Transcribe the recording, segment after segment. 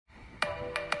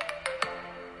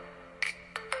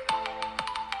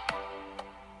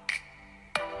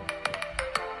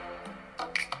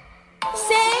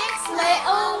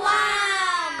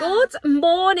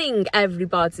Morning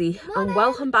everybody. Morning. And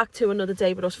welcome back to another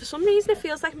day with us. For some reason it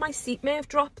feels like my seat may have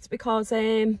dropped because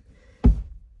hang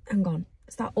on,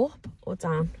 is that up or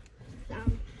down?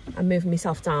 Down. I'm moving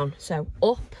myself down, so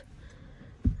up.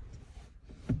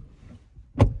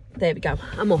 There we go,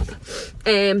 I'm up.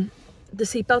 The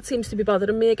seatbelt seems to be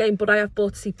bothering me again, but I have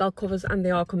bought seatbelt covers and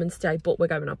they are coming today, but we're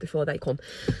going out before they come.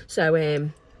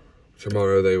 So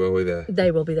tomorrow they will be there. They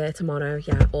will be there tomorrow,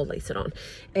 yeah, or later on.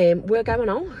 We're going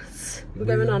out. We're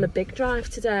going on a big drive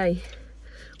today.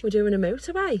 We're doing a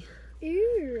motorway.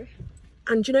 Ooh.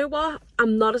 And you know what?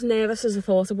 I'm not as nervous as I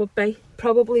thought I would be.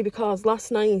 Probably because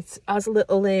last night, as a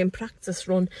little practice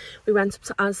run, we went up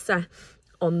to Asda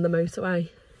on the motorway,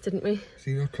 didn't we?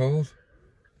 See, not cold.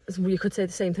 You could say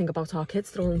the same thing about our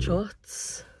kids. They're all in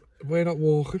shorts. We're not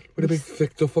walking with a big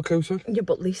thick duffel coat on. Yeah,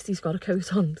 but at least he's got a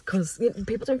coat on, because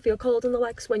people don't feel cold in the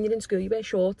legs. When you're in school, you wear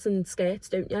shorts and skirts,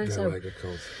 don't you? Yeah, so I get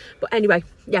cold. But anyway,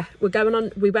 yeah, we're going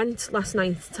on. We went last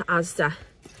night to Asda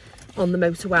on the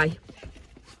motorway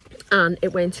and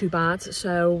it weren't too bad,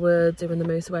 so we're doing the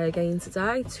motorway again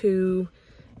today to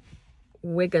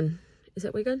Wigan. Is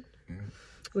it Wigan? Yeah.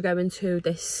 We're going to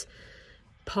this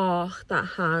park that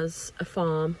has a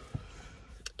farm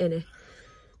in it.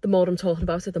 The more I'm talking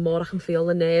about it, the more I can feel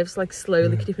the nerves like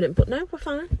slowly creeping in. But no, we're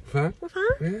fine. Fine? We're fine.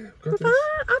 Yeah, we're fine.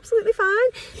 Absolutely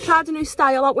fine. Tried a new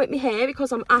style out with my hair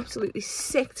because I'm absolutely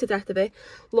sick to death of it.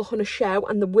 Looking a show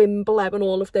and the wind blowing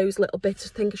all of those little bits. I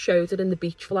think I showed it in the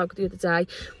beach vlog the other day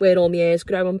where all my hair's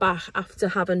growing back after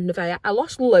having Nivea. I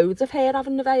lost loads of hair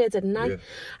having Nivea, didn't I? Yeah.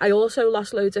 I also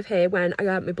lost loads of hair when I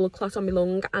had my blood clot on my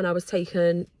lung and I was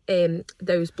taking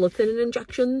those blood thinning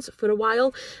injections for a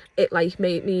while. It like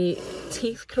made me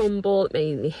teeth crumble, it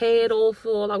made me hair all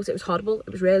fall out. It was horrible.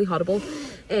 It was really horrible.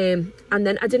 And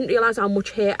then I didn't realise how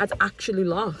much hair I'd actually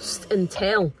lost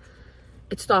until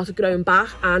it started growing back.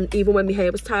 And even when my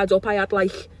hair was tied up, I had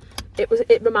like,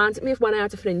 it reminded me of when I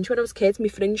had a fringe when I was a kid. My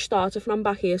fringe started from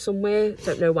back here somewhere.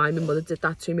 Don't know why my mother did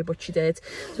that to me, but she did.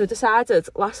 So I decided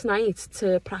last night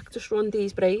to practice run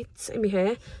these braids in my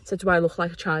hair. So do I look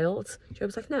like a child? She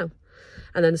was like, no.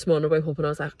 And then this morning I woke up and I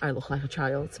was like, I look like a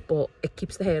child, but it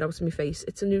keeps the hair out of my face.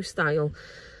 It's a new style.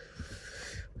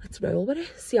 Let's roll with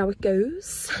it, see how it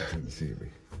goes. I didn't see me.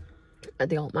 At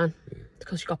the old man? Yeah.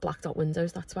 Because you got blacked out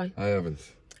windows, that's why. I haven't.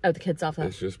 Oh, the kids have that.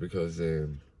 It's just because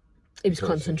he was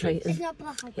concentrating. It's not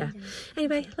black out windows.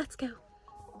 Anyway, let's go.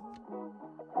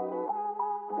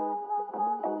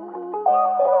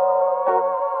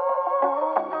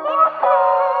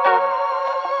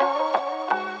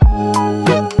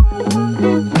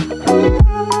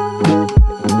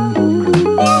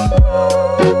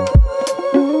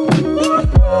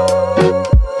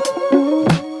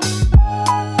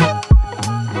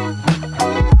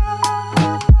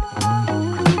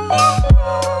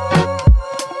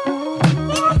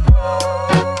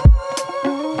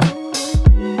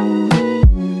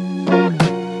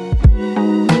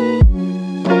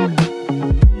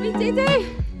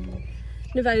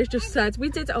 Nevea's just said, we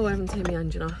did, oh I haven't turned my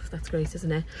engine off, that's great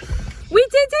isn't it? We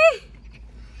did it!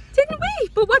 Didn't we?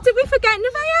 But what did we forget,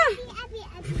 Nevea?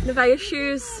 Nevea's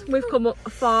shoes, we've come up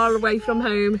far away from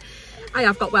home. I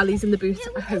have got wellies in the boot,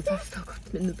 I hope I've still got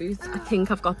them in the boot. I think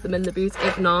I've got them in the boot,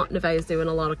 if not, Nevea's doing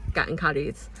a lot of getting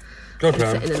carried.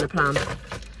 Sitting in the pram.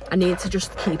 I need to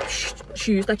just keep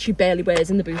shoes that she barely wears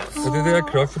in the boots. I did the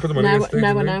Crocs to put them on yesterday.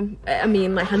 No, I know. I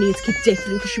mean, like, I need to keep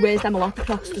different because she wears them a lot, the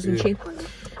Crocs, doesn't she?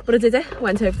 But I did it.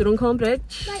 Went over the Runcorn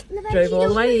Bridge, drove all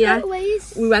the way here.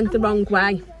 We went the wrong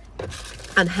way.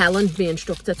 And Helen, the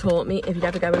instructor, taught me if you're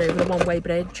ever going over a one-way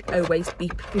bridge, always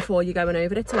beep before you're going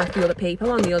over it to let the other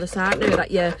people on the other side know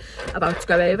that you're about to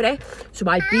go over it. So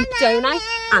I beep, don't I?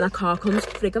 And a car comes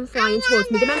friggin' flying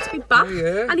towards me. They're meant to be back. Oh,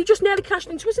 yeah. And he just nearly crashed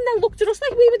into us and then looked at us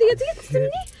like we were the idiots,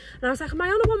 didn't he? And I was like, am I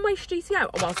on a one-way street here?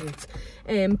 I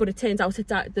wasn't. But it turns out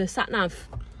the sat-nav,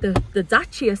 the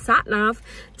Dacia sat-nav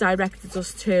directed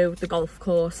us to the golf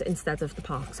course instead of the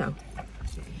park, so.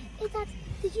 Hey Dad,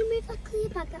 did you move that clear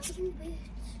bag that was in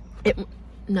the boot?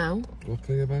 No. What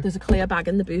clear bag? There's a clear bag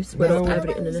in the boot with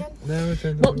everything in it. No, it's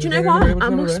in the Well, do you know what? I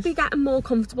must be getting more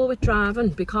comfortable with driving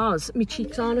because my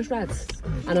cheeks aren't as red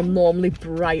and I'm normally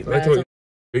bright red. I thought you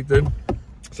did great then.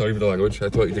 Sorry for the language, I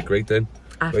thought you did great then.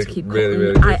 I have to keep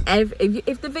really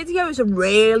if the videos are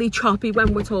really choppy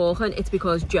when we're talking, it's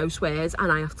because Joe swears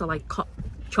and I have to like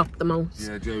chop them out.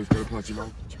 Yeah, Joe's got to patch them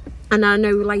out. And I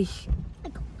know like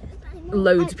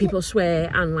loads of people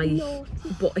swear and like,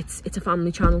 but it's a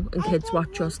family channel and kids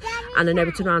watch us, and I know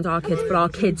it's around our kids, but our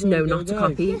kids know not to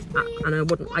copy, and I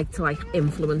wouldn't like to like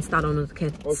influence that on other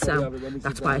kids, so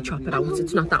that's why I chop it out.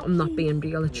 It's not that I'm not being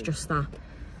real, it's just that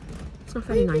it's not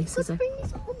very nice, is it?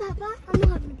 I'm not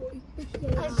having a boy.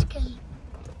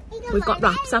 We've got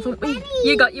wraps, haven't we?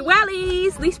 You got your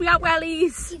wellies. At least we got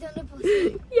wellies.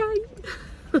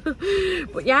 Yay.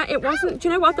 But yeah, it wasn't, do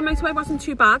you know what? The motorway wasn't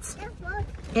too bad.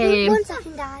 1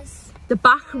 second, guys. The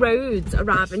back roads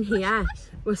arriving here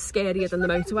were scarier than the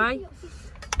motorway.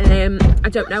 I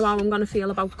don't know how I'm going to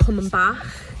feel about coming back,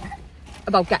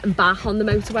 about getting back on the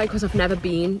motorway, because I've never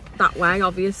been that way,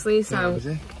 obviously. So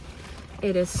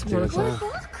it is 1 o'clock.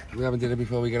 We haven't done it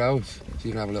before we get out, so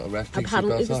you can have a little rest.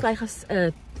 Apparently there's like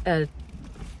a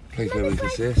place where we can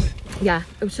sit. Yeah,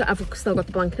 I've still got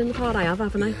the blanket in the car, I have,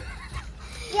 haven't I?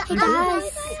 Yeah,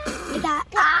 guys.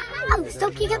 Ow,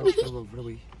 stop kicking at me.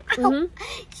 Ow,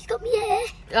 she's got me here.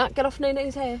 Get off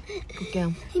Nino's hair. Good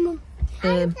girl. Hey, Mum.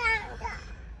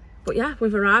 But yeah,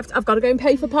 we've arrived. I've got to go and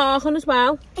pay for parking as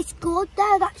well. It's good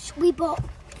though that we bought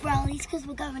brownies because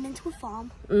we're going into a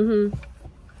farm.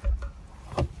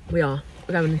 We are.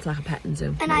 We're going into like a petting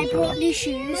zoo. And I brought new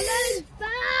shoes.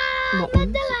 What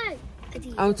ones?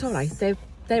 Oh, it's alright.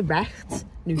 They're wrecked.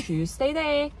 New shoes. Stay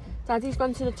there. Daddy's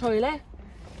gone to the toilet.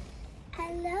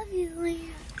 I love you, Leah.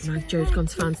 Right, Joe's gone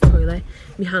to find the toilet.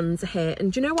 My hands are hurting.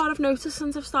 Do you know what I've noticed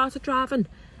since I've started driving?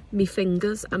 My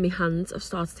fingers and my hands have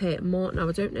started hurting more. Now,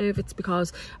 I don't know if it's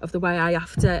because of the way I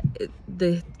have to,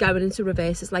 the going into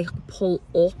reverse is like pull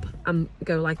up and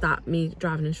go like that. Me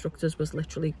driving instructors was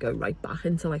literally go right back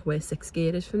into like where 6th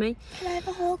gear is for me. Can I have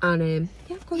a hug? And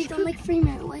yeah, of course. You've done like 3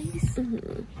 motorways.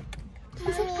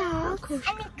 Of course.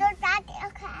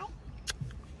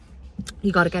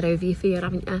 You got to get over your fear,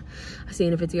 haven't you? I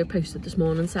seen a video posted this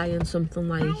morning saying something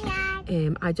like,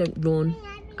 I don't run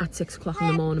at 6 o'clock in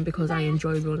the morning because I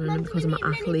enjoy running and because I'm an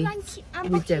athlete.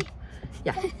 We do.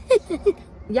 Yeah.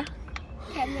 Yeah.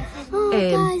 Oh,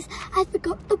 guys, I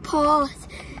forgot the part.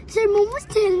 So Mum was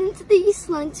turning into the East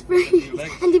Lancs Road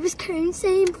and there was cones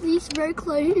saying police road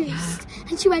closed. Yeah.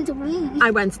 And she went to run.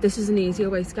 I went, this is an easier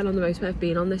way to get on the motorway. I've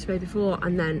been on this way before,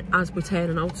 and then as we're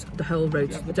turning out, the whole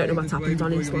road, I don't know what's happened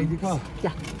on East Lancs.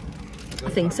 Yeah, I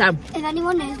think so. If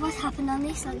anyone knows what's happened on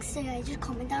East Lancs today, just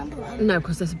comment down below. No,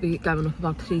 because this will be going up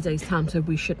about 3 days' time, so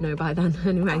we should know by then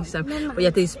anyway. So, but yeah,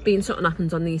 there's been something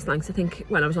happened on the East Lancs. I think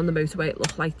when I was on the motorway, it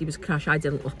looked like there was a crash. I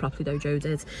didn't look properly though, Joe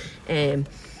did.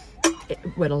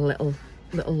 With a little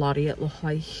lorry, it looked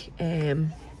like. Well,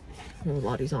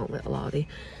 lorries aren't little, are they?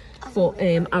 But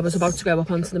I was about to go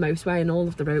up onto the motorway and all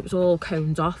of the road was all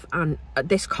coned off, and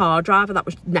this car driver that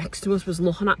was next to us was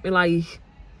looking at me like,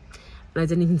 and I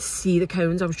didn't even see the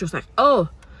cones. I was just like, oh,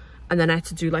 and then I had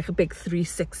to do like a big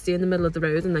 360 in the middle of the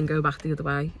road and then go back the other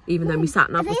way, even though we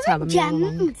sat nav was telling me all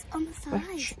along. On the side?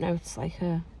 Which, no, it's like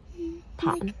a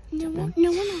pattern. Like,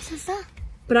 no one else has that.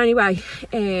 But anyway,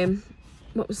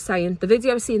 what was I saying? The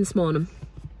video I was seeing this morning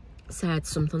said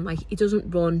something like he doesn't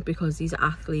run because he's an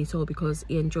athlete or because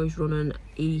he enjoys running.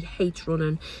 He hates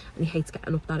running and he hates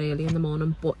getting up that early in the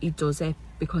morning, but he does it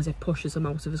because it pushes him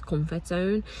out of his comfort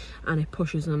zone and it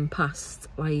pushes him past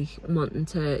like wanting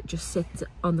to just sit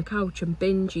on the couch and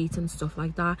binge eat and stuff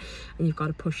like that. And you've got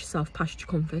to push yourself past your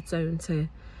comfort zone to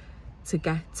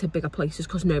get to bigger places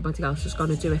because nobody else is going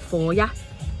to do it for you.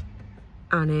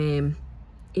 And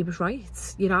he was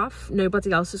right. You have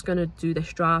nobody else is going to do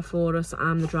this drive for us.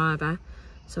 I'm the driver,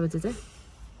 so I did it.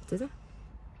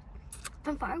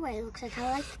 From far away, it looks like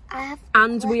I have.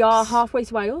 And clips. we are halfway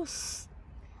to Wales.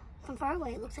 From far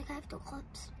away, it looks like I have duck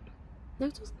lips. No,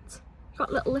 it doesn't. You've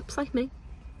got little lips like me.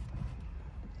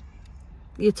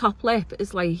 Your top lip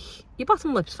is like your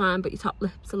bottom lip's fine, but your top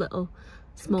lip's a little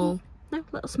small. Okay. No,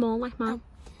 little small like mine.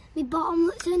 My bottom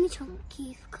lip's only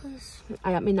chunky because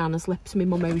I got my nana's lips. My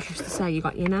mum always used to say, you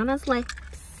got your nana's lips.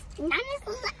 Nana's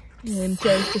lips.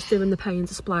 Joe's just doing the pay and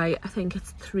display. I think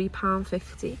it's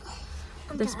 £3.50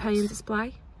 for this pay and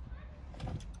display.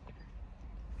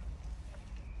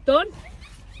 Done?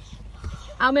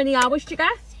 How many hours do you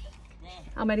get?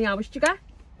 How many hours do you get?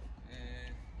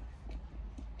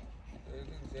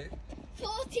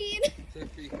 14.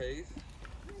 3 Ks.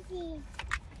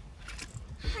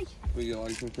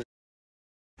 14.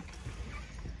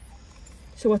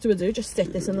 So what do we do? Just stick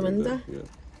this in the window? Yeah.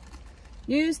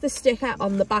 Use the sticker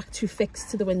on the back to fix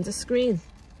to the window screen.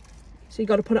 So you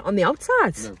got to put it on the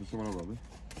outside? No, because someone will rob me.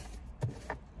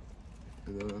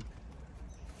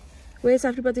 Where's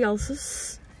everybody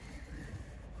else's?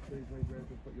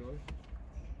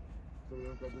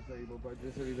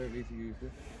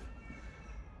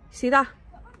 See that?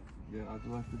 Yeah, I'd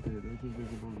like to do it. It's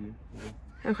invisible view.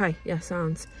 Okay, yeah,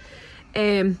 sounds.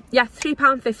 Yeah,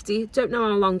 £3.50. Don't know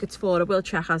how long it's for. I will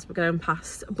check as we're going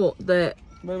past. But the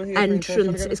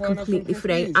entrance is completely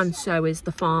free, and so is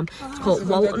the farm. It's called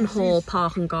Walton Hall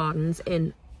Park and Gardens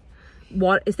in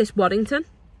what is this, Warrington?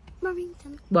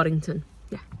 Warrington,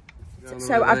 yeah.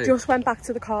 So I've just went back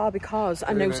to the car because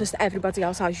I noticed everybody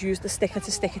else has used the sticker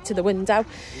to stick it to the window.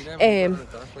 Yeah.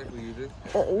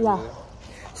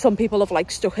 Some people have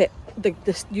like stuck it,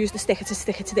 used the sticker to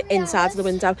stick it to the inside of the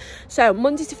window. So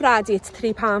Monday to Friday it's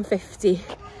 £3.50.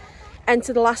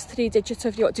 Enter the last 3 digits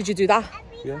of your... Did you do that?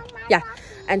 Yeah. Yeah.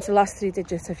 Enter the last 3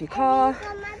 digits of your car.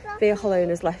 Vehicle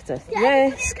owners left at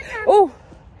risk. Oh!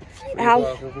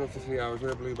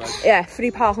 Yeah,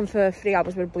 free parking for 3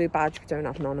 hours with a blue badge. We don't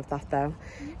have none of that though.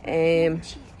 And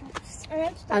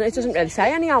it doesn't really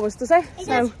say any hours, does it?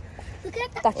 So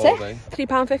that's it.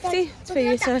 £3.50 for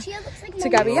you to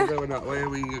go here. Going that way, or are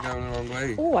we going the wrong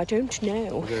way? Oh, I don't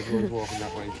know. Everyone's walking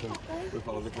that way, so we'll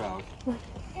follow the crowd.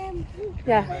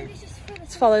 Yeah,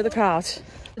 let's follow the crowd.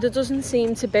 There doesn't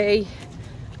seem to be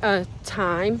a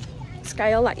time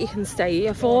scale that you can stay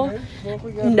here for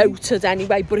noted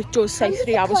anyway, but it does say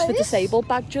 3 hours for disabled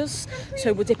badges.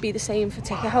 So would it be the same for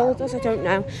ticket holders? I don't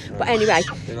know, but anyway,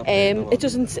 it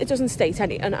doesn't state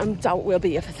any, and I doubt we'll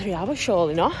be here for 3 hours.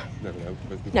 Surely not.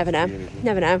 Never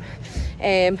know.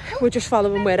 We're just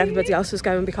following where everybody else is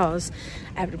going because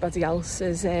everybody else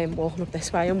is walking up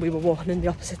this way and we were walking in the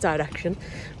opposite direction.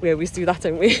 We always do that,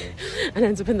 don't we? And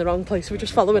end up in the wrong place. We're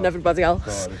just following everybody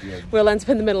else. We'll end up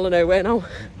in the middle of nowhere now.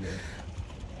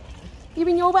 You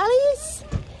in your wellies?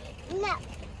 No.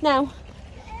 No?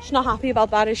 She's not happy about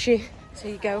that, is she? So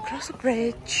you go across a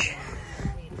bridge.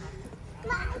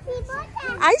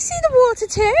 I see the water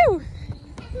too.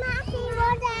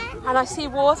 And I see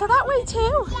water that way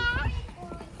too.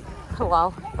 Oh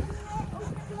well.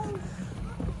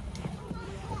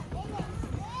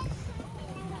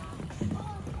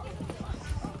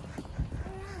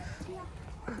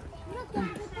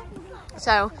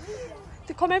 So,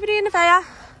 to come over here in the fair,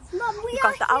 we've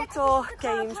got the outdoor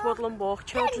games, woodland walk,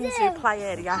 children's zoo play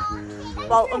area,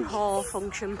 Walton Hall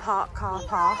function park, car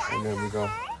park. And then we go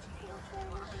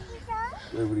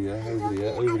over here.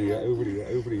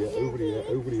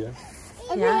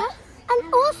 Yeah.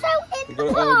 And also in the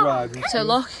park. So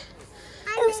look,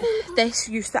 this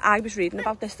used to, I was reading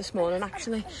about this morning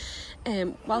actually.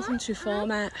 Welcome to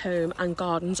former home and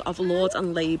gardens of Lord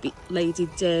and Lady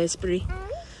Daresbury.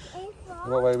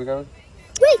 What way are we going?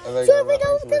 Wait, so if we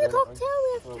go to the cocktail, we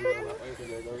have to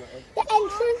go the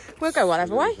entrance. We'll go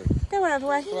whatever way. Go whatever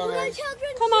way.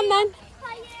 Come on then.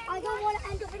 I don't want to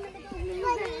end up in the middle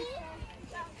of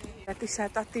the They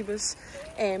said that there was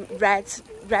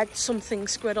red something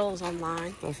squirrels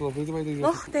online. That's lovely the way they do.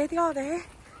 Look, there they are there.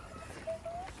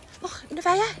 Look, in the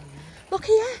fire. Look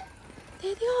here.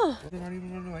 There they are. They're not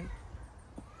even running away.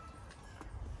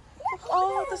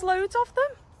 Oh, there's loads of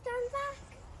them. Stand back.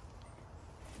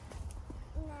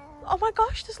 Oh my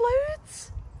gosh, there's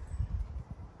loads.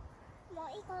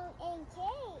 What are you going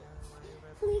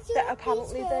That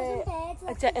apparently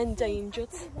they're endangered.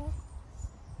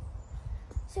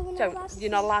 So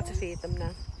you're not allowed to feed them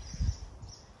now.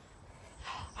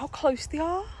 How close they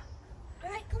are.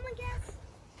 Right, come on, guys.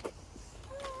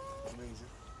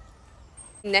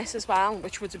 This as well,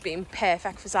 which would have been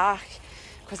perfect for Zach,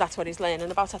 because that's what he's learning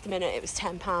about at the minute. It was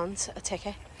 £10 a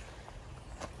ticket.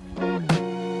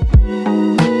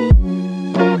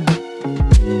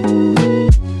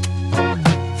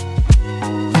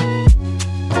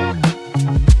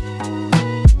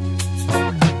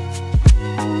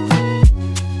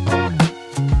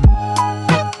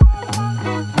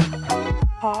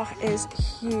 Park is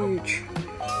huge.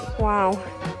 Wow.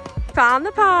 Found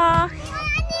the park.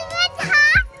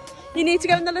 You need to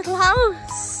go in the little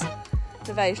house.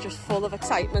 Nevaeh's just full of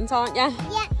excitement, aren't you?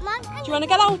 Yeah, Mum. Do you want to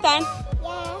get out then?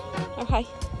 Yeah. Okay.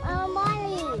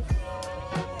 Molly.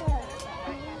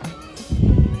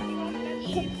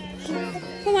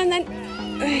 Come on then.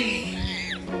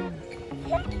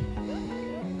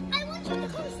 I want you to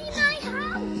come see my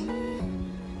house.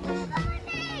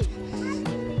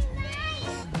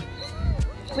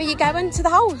 Where you going, to the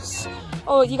house?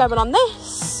 Or are you going on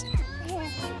this? Yeah.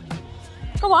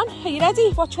 Go on, are you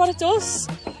ready? Watch what it does.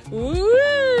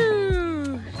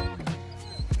 Ooh.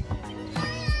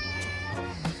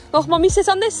 Look, Mummy, sit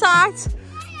on this side.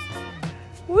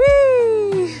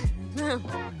 Woo!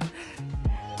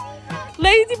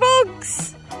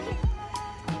 Ladybugs!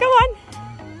 Go on.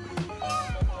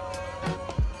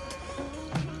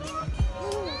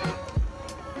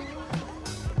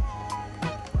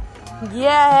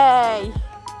 Yay!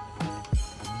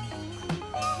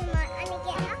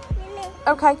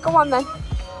 Okay, go on then.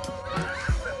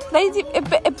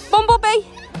 Bumblebee!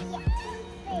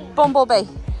 Bumblebee.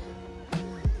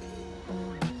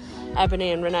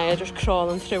 Ebony and Renee are just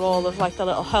crawling through all of like the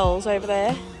little holes over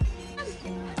there.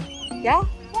 Yeah?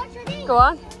 Go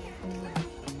on.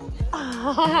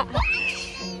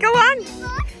 Go on,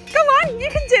 you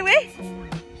can do it.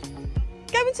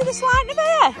 Go into the slide,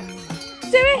 Nevaeh.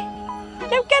 Do it.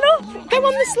 No, get up. Go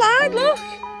on the slide, look.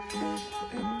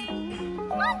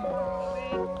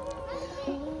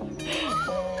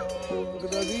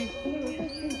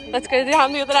 Let's go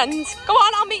down the other end. Go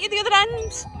on, I'll meet you at the other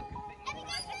end.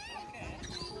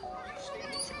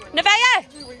 Nevaeh!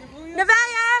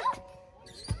 Nevaeh!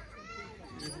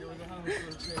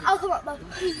 I'll come up, Mum.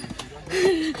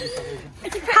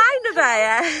 Hi,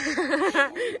 Nevaeh.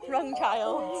 Wrong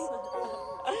child.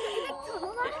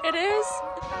 It is.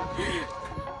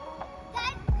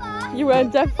 You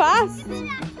went dead fast.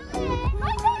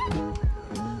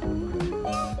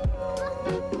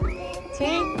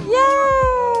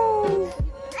 Yay!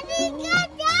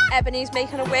 Ebony's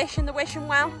making a wish in the wishing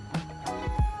well.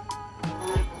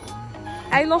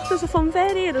 Hey, look, there's a fun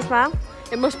fair here as well.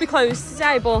 It must be closed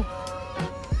today, but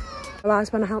I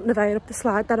realised when I helped Nevaeh up the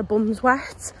slide that her bum's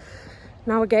wet.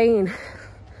 Now again,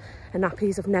 her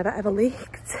nappies have never ever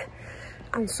leaked.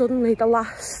 And suddenly there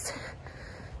was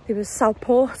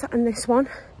Southport and this one.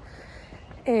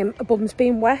 Her bum's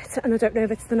been wet and I don't know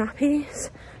if it's the nappies.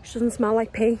 She doesn't smell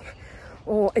like pee.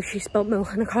 Or if she spilled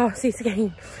milk in the car seat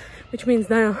again. Which means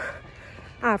now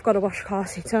I've got to wash the car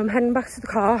seat. So I'm heading back to the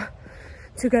car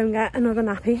to go and get another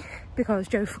nappy because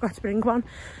Joe forgot to bring one,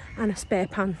 and a spare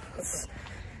pants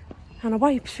and a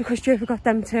wipes because Joe forgot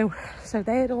them too. So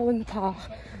they're all in the park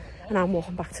and I'm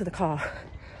walking back to the car.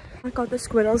 Oh my god, the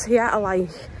squirrels here are like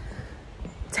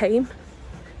tame.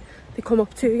 They come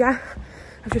up to you.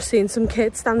 I've just seen some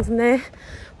kids standing there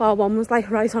while one was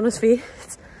like right on his feet.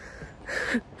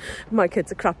 My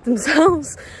kids are crap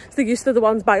themselves. So they're used to the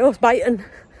ones by us biting.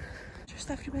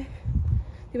 Just everywhere.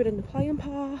 They were in the playing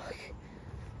park.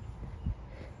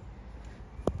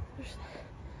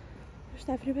 Just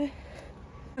everywhere.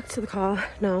 Back to the car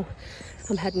now.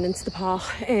 I'm heading into the park.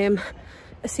 The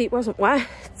seat wasn't wet,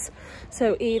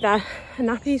 so either a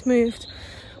nappy's moved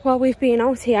while we've been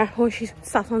out here, or she's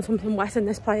sat on something wet in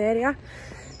this play area.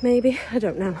 Maybe, I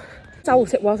don't know. I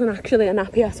doubt it wasn't actually a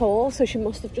nappy at all, so she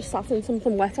must have just sat in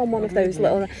something wet on one of those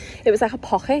little... It was like a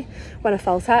pocket when I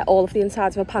felt it. All of the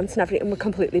insides of her pants and everything were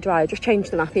completely dry. I just changed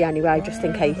the nappy anyway, just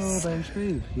in case.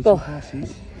 But,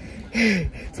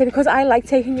 so because I like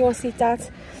taking your seat, Dad,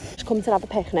 just come to have a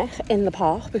picnic in the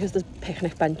park because there's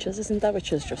picnic benches, isn't there,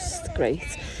 which is just great.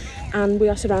 And we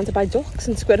are surrounded by ducks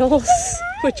and squirrels,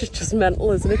 which is just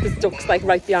mental, isn't it? There's ducks like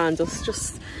right behind us,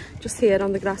 just here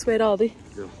on the grass. Where are they?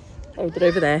 Yeah. Oh, they're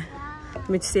over there. Let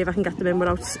me just see if I can get them in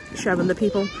without showing the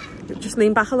people. Just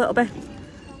lean back a little bit.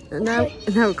 No,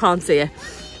 I can't see you.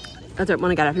 I don't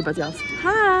want to get everybody else.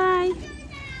 Hi.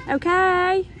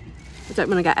 Okay. I don't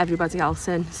want to get everybody else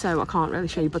in, so I can't really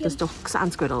show you, but there's ducks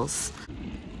and squirrels.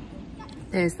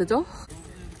 There's the duck.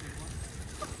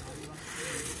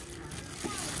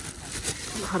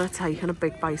 Look at her taking a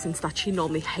big bite into that. She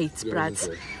normally hates bread,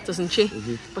 doesn't she?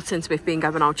 But since we've been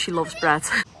going out, she loves bread.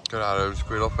 Got our own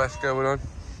squirrel fest going on.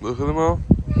 Look at them all.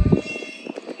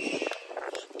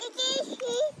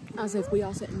 As if we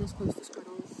are sitting this close to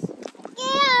squirrels.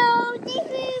 We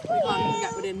can't even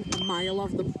get within a mile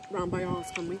of them round by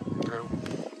ours, can we? No.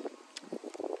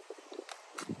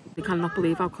 We cannot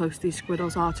believe how close these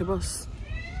squirrels are to us.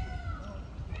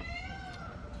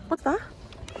 What's that?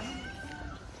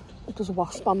 There's a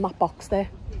wasp on that box there.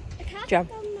 Joe.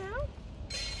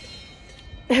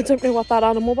 I don't know what that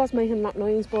animal was making that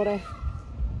noise, but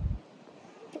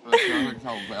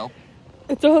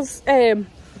it does.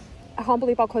 I can't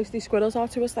believe how close these squirrels are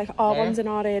to us. Like our ones in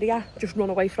our area just run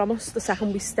away from us the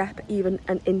second we step even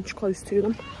an inch close to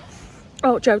them.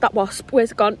 Oh, Joe, that wasp,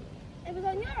 where's it gone? It was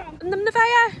on your arm. And them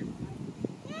Nevaeh.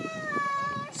 Yeah.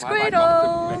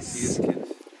 Squirrels.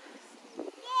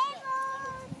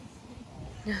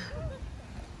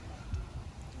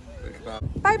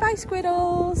 Bye bye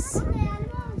squirrels.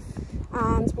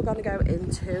 And we're going to go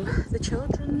into the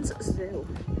children's zoo.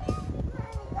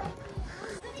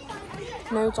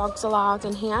 No dogs allowed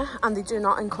in here, and they do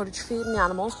not encourage feeding the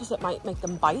animals because it might make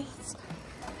them bite.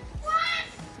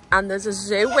 And there's a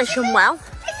zoo, wish them well.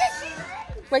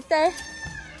 Right there.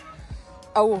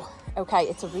 Oh, okay,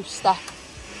 it's a rooster.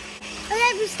 Oh,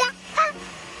 yeah, rooster.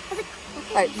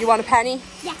 Right, you want a penny?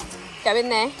 Yeah. Go in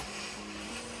there.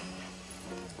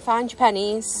 Find your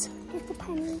pennies. Here's the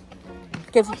penny.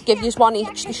 Give you one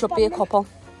each. There should be a couple.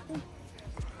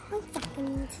 We've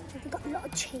got a lot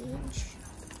of change.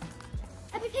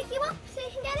 Let me pick you up so you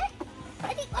can get it.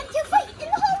 Ready? 1, 2, 3, in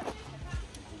the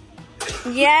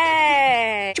hole.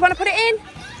 Yay! Do you want to put it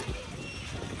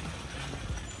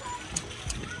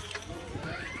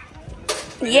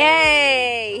in?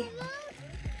 Yay!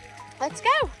 Let's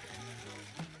go.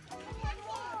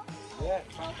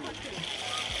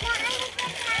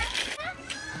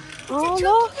 Oh,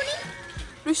 look.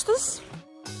 Roosters.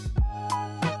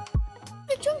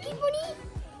 The chunky bunny.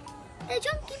 The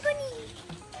chunky bunny.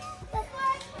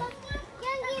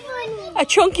 A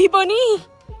chunky bunny.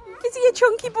 Is he a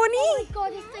chunky bunny? Oh my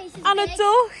God, his face is And a big.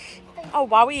 duck. Oh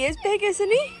wow, he is big,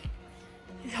 isn't he?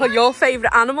 Oh, your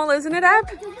favourite animal, isn't it, Eb?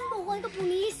 It doesn't look like a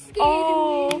bunny. He's scared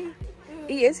Oh, of me.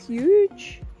 he is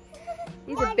huge.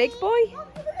 He's a big boy. Mum,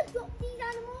 we're gonna adopt these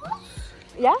animals.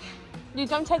 Yeah? You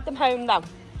don't take them home though.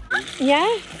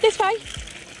 Yeah, this way.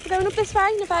 We're going up this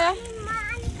way, Nevaeh.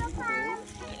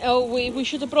 Oh, we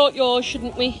should have brought yours,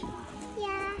 shouldn't we?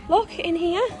 Yeah. Look, in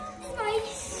here.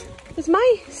 Nice. There's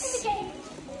mice.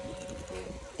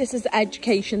 This is the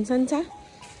education centre.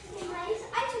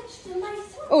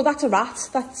 Oh, that's a rat.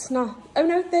 That's not. Oh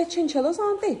no, they're chinchillas,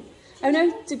 aren't they? Oh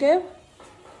no, to go.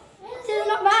 They're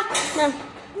not rats. No,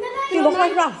 they look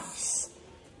like rats.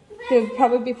 They'll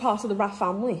probably be part of the rat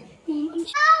family.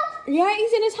 Yeah,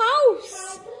 he's in his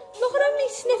house. Look at him,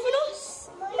 he's sniffing us.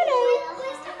 Hello.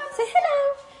 Say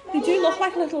hello. They do look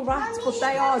like little rats, but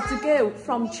they are dogo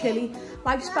from Chile.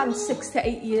 Lifespan 6 to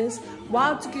 8 years.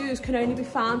 Wild dogos can only be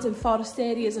found in forest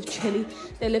areas of Chile.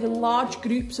 They live in large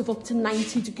groups of up to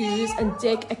 90 dogos and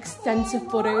dig extensive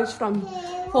burrows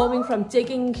forming from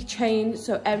digging chains,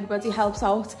 so everybody helps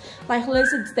out. Like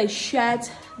lizards, they shed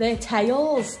their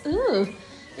tails. Ugh.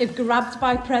 If grabbed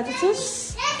by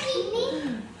predators.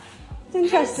 It's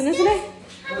interesting, isn't it?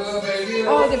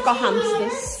 Oh, they've got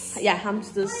hamsters. Yeah,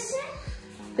 hamsters.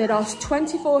 There are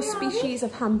 24 species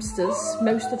of hamsters.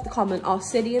 Most of the common are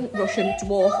Syrian, Russian,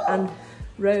 dwarf and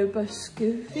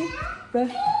robuscuffi.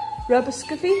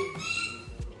 Robuscuffi.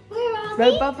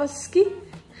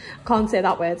 Can't say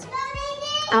that word.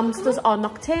 Hamsters are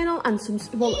nocturnal and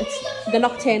they're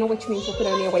nocturnal, which means they can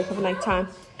only awake at night time.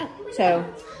 So,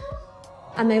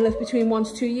 and they live between 1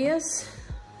 to 2 years.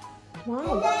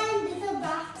 Wow.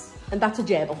 And that's a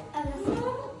gerbil.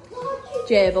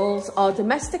 Gerbils are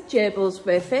domestic gerbils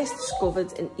were first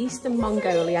discovered in eastern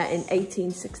Mongolia in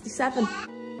 1867.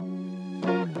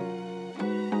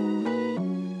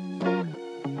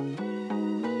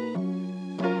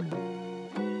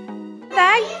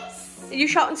 Are you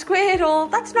shotting squirrel?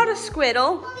 That's not a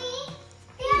squirrel.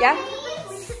 Yeah?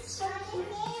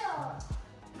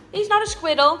 He's not a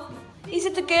squirrel. He's a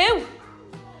doggo.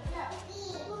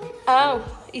 Oh,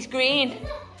 he's green.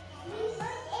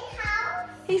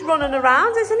 He's running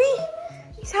around, isn't he?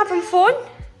 He's having fun.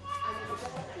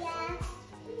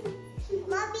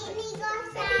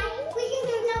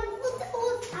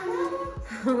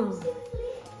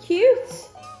 Cute.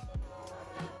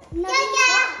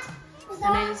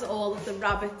 And there's all of the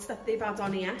rabbits that they've had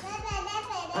on here.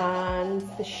 And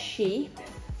the sheep.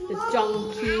 The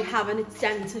donkey having its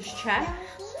dentist check.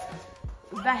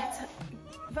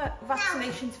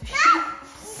 Vaccinations for sheep.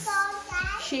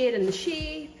 Shearing the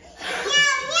sheep.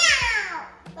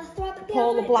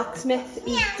 Paul the blacksmith,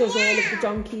 he does all of the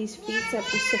donkey's feet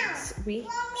every 6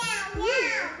 weeks.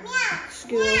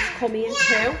 Schools come here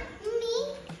too.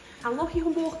 And look, you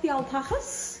can walk the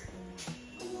alpacas.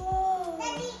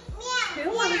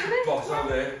 Cool, isn't it? What's out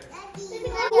there?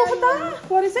 Look at that.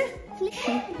 What is it?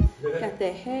 Sheep get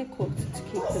their hair cut to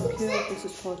keep them cool. This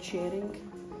is called shearing.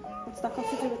 What's that got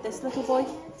to do with this little boy?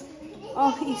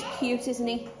 Oh, he's cute, isn't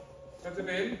he? That's a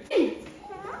bin.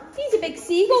 He's a big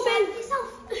seagull, Ben.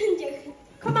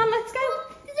 Come on, let's go.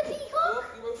 There's a peacock.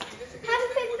 Happy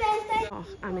 5th birthday. Oh,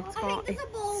 and it's got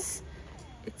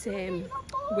its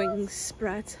wings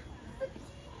spread.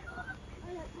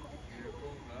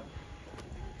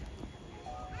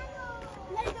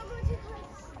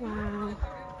 Wow.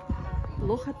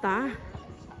 Look at that.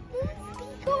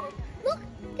 Look,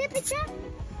 get a picture.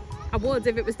 I would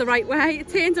if it was the right way. It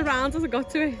turned around as I got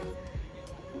to it.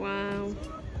 Wow.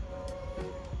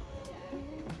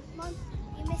 Mum,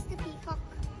 you missed the peacock.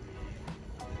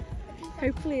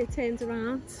 Hopefully it turns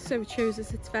around so it shows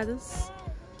us its feathers.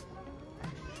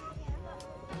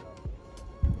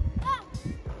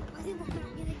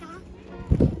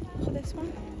 Look at this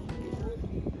one.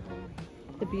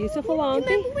 They're beautiful, aren't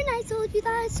they? Remember when I told you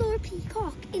that I saw a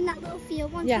peacock in that little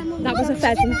field one time? Yeah, that was a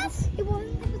pheasant. It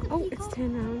wasn't, it was a Oh, peacock. it's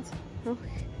turned around. Look.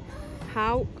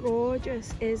 How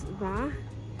gorgeous is that?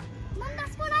 Mum,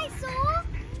 that's what I saw.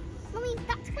 Mummy,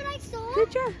 that's what I saw.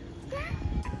 Did you? Yeah.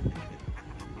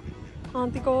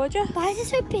 Aren't they gorgeous? Why is it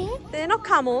so big? They're not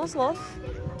camels, love.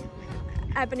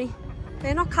 Ebony.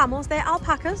 They're not camels, they're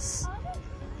alpacas.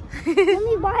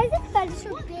 Mummy, why is it feathers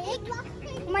so big?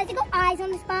 Why has it got eyes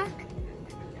on its back?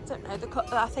 I don't know,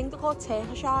 I think they're called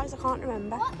Turkish eyes, I can't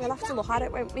remember. We'll have to look at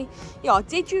it, won't we? Yeah,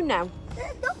 did you know?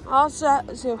 Our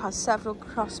zoo has several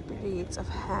crossbreeds of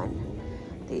hen.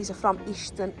 These are from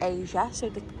Eastern Asia, so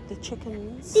the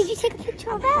chickens. Did you take a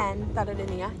picture of it? Hen that are in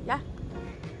here, yeah.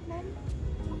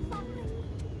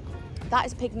 That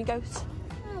is a pygmy goat.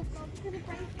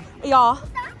 Yeah.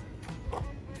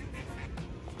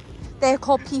 They're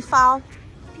called peafowl,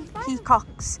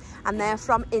 peacocks, and they're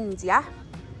from India.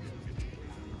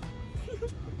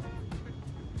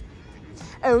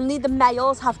 Only the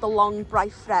males have the long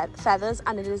bright feathers,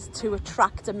 and it is to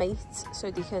attract a mate so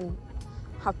they can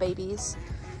have babies.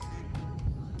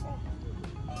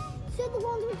 So the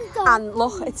ones with the dogs. And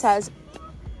look, it says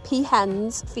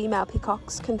peahens, female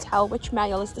peacocks, can tell which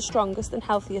male is the strongest and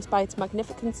healthiest by its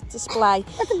magnificent display,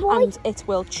 and it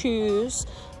will choose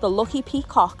the lucky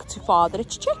peacock to father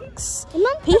its chicks.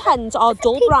 Peahens are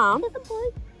dull brown.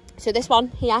 So this one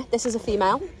here, this is a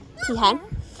female peahen.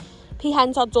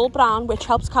 Peahens are dull brown, which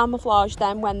helps camouflage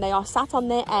them when they are sat on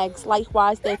their eggs.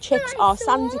 Likewise, their chicks are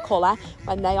sandy colour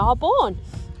when they are born,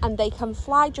 and they can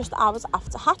fly just hours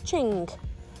after hatching.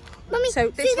 Mummy, So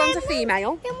this one's a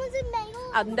female, That was a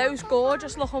male. and those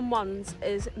gorgeous looking ones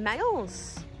is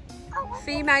males.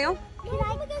 Female,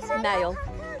 male.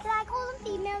 Can I call them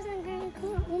females and I'm going to call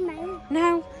them all male?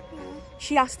 No,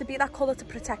 she has to be that colour to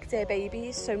protect her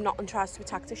babies, so nothing tries to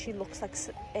attack her. She looks like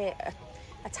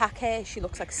attack her. She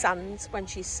looks like sand when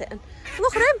she's sitting.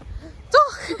 Look at him,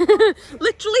 duck,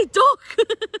 literally duck.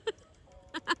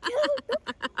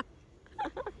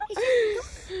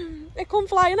 They come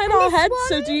flying at our heads,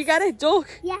 so do you get it, duck?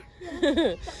 Yeah.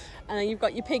 And then you've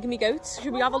got your pygmy goats.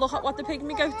 Should we have a look at what the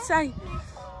pygmy goats say?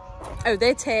 Oh,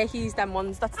 they're turkeys, them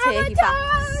ones. That's turkey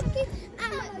backs.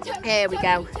 Here we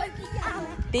go.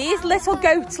 These little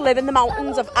goats live in the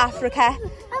mountains of Africa.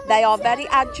 They are very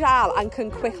agile and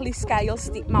can quickly scale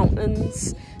steep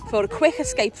mountains for a quick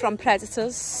escape from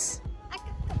predators.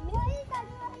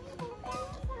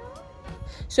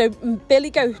 So billy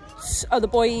goats are the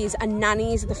boys and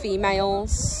nannies are the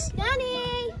females.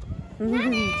 Nanny!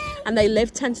 Nanny! And they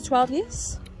live 10 to 12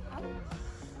 years.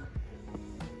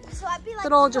 So I'd be like,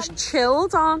 They're all just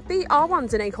chilled, aren't they? Our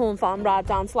ones in Acorn Farm ride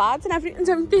down slides and everything,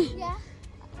 don't they? yeah.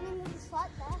 I mean, there's a slide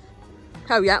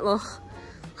there. Oh yeah, look.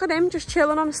 Look at him just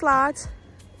chilling on a slide.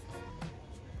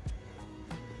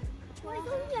 Why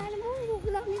don't the animals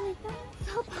walking at me like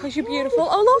that? Because you're beautiful.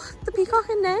 Oh look, the peacock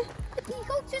in there. The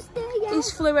peacock's just there, yeah.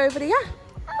 He's flew over here.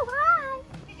 Oh, hi!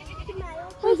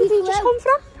 Where did he just come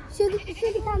from? So they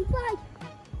can fly.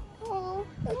 Oh,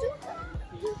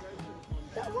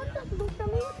 that one doesn't look at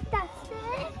me. That's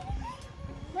there.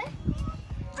 Where?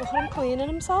 Look at him cleaning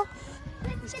himself.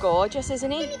 He's gorgeous,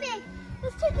 isn't he? Guinea pig.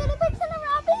 There's 2 guinea pigs and a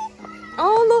rabbit.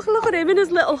 Oh look at him in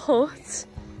his little hut.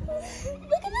 Look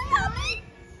at the rabbit.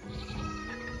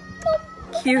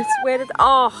 Cute. Where did?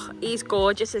 Oh, he's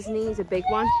gorgeous, isn't he? He's a big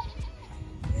one.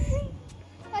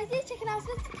 Why is there a chicken house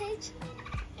with the cage?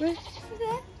 Where?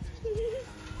 There.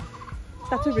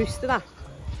 That's a rooster, that.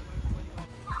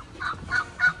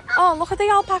 Oh, look at the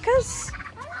alpacas.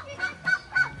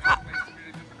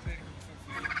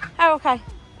 Oh, okay.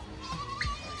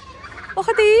 Look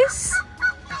at these.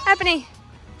 Ebony,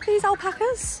 these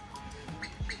alpacas.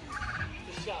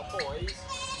 Just shout, boys.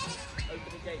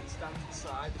 Open the gate and stand to the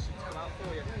side. They should come out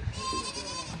for you.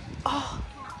 Oh,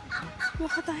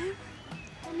 look at them.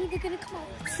 I mean, they're going to come out.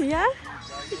 Yeah?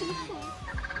 They're going to come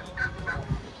out.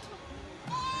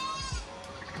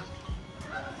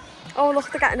 Oh,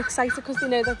 look, they're getting excited because they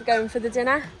know that they're going for the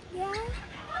dinner. Yeah.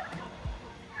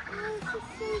 Oh,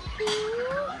 this is so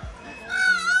cool.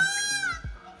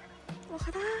 Look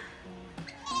at that.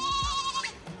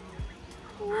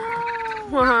 Wow.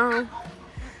 Wow.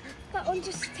 That one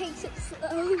just takes it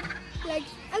slow. Like,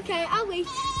 okay, I'll wait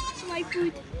for my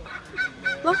food.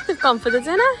 Look, they've gone for the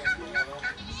dinner.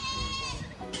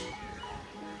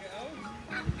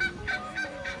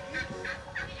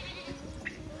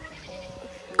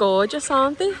 Gorgeous,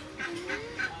 aren't they?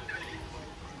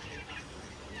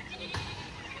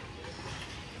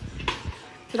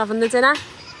 You're having the dinner?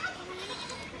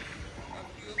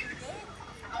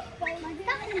 My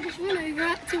dad just run over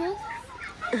up to us.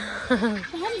 The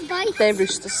hen's bite. They're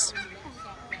roosters.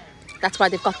 That's why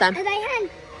they've got them. Are they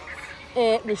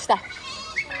hen? Rooster.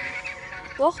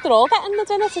 Look, they're all getting the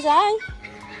dinner today. Oh,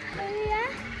 yeah.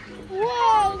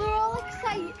 Whoa, they're all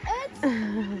excited.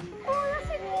 Oh, that's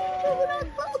a little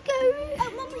goat.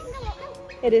 Oh, Mum, we can go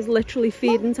up. It is literally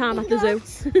feeding time at the zoo.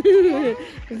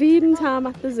 Feeding time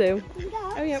at the zoo.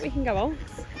 Oh yeah, we can go out.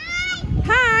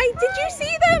 Hi, did you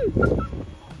see them?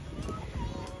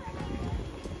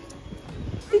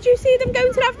 Did you see them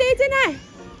going to have their dinner?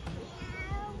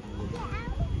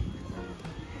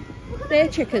 They're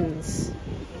chickens.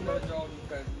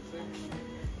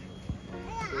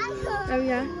 Oh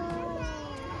yeah.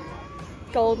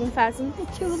 golden pheasants.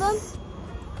 There's 2 of them.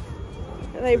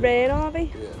 Are they rare, are they?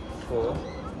 Yeah, 4.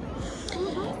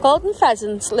 Golden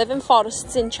pheasants live in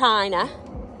forests in China.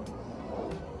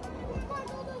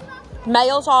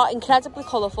 Males are incredibly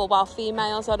colourful while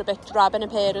females are a bit drab in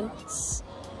appearance.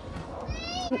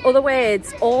 In other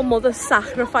words, all mothers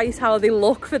sacrifice how they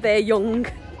look for their young.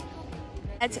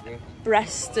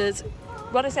 Red-breasted,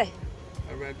 what is it?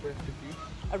 A red-breasted goose.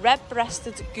 A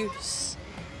red-breasted goose.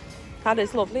 That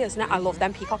is lovely, isn't it? I love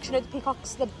them peacocks. You know the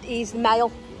peacocks, he's the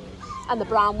male and the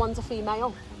brown one's a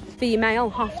female. Female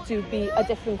have to be a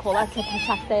different colour to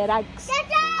protect their eggs.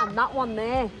 And that one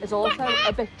there is also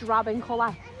a bit drab in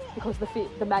colour because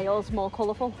the male's more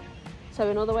colourful. So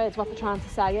in other words, what they're trying to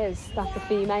say is that the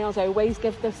females always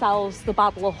give themselves the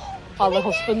bad luck while the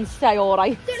husbands stay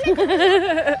alright.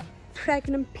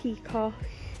 Pregnant peacock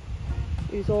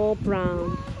who's all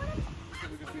brown.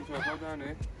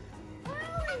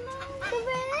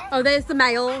 Oh, there's the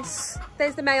males.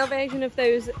 There's the male version of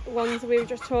those ones that we were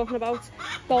just talking about.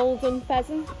 Golden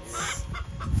pheasants.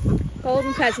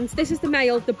 Golden pheasants. This is the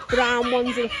male, the brown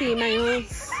ones are the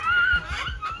females.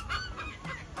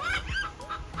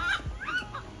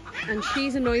 And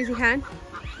she's a noisy hen.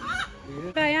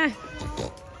 Yeah.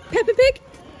 Peppa Pig!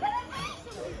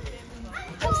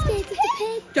 I'm scared of the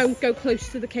pig. Don't go close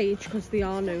to the cage because they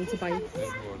are known to bite.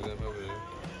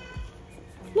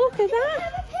 Look at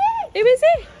that! Who is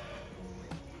it?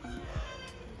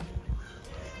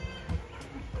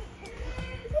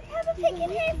 Peppa Pig in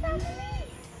her family.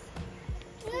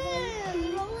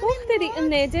 Look, they're eating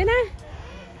their dinner.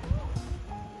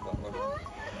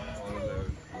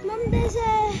 Mum, there's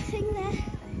a thing there.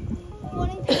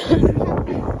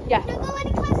 Warrington. Yeah. Don't go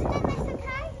any closer than this,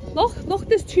 okay? Look,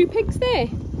 there's 2 pigs there.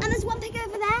 And there's 1 pig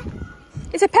over there.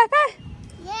 Is it Peppa?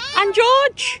 Yeah. And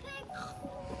George?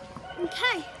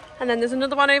 Okay. And then there's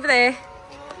another one over there.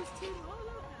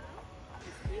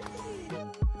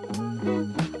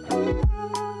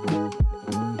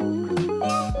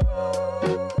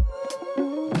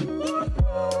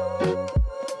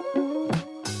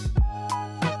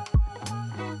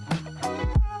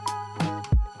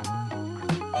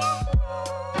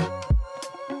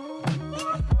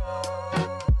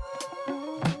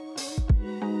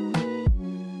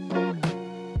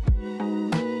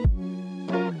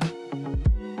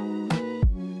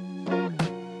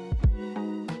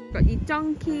 Got your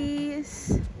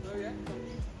donkeys. Oh, yeah.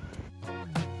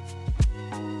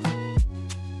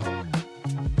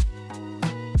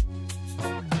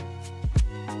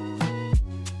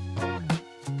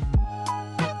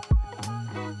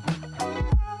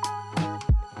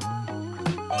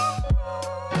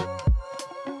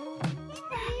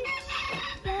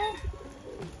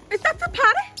 Is that the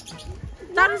parrot?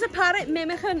 That is a parrot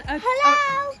mimicking a...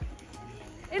 Hello.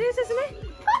 It is, isn't it?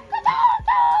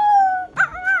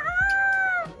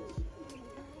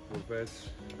 Birds.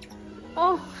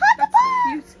 Oh, that's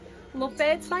cute.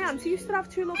 Lovebirds. My auntie used to have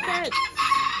 2 lovebirds.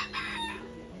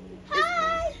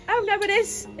 Hi. Oh no, it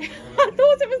is. I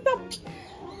thought it was that.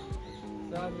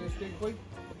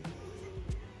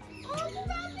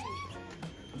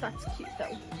 That's cute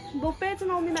though. Lovebirds are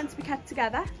normally meant to be kept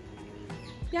together.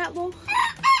 Yeah, look. Is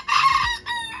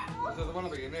that the one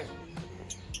in there?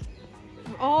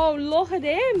 Oh, look at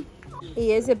him.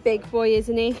 He is a big boy,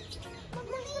 isn't he?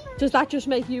 Does that just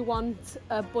make you want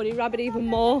a bunny rabbit even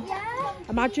more? Yeah.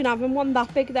 Imagine having one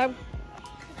that big though.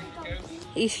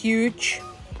 He's huge.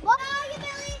 What are you,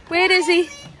 Billy? Where is he?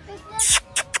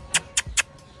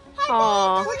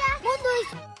 Aww.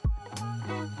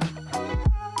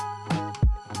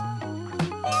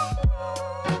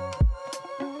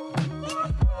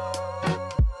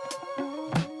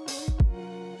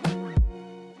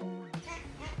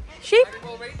 Sheep.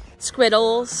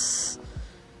 Squirrels.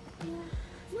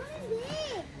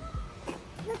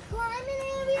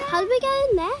 How do we go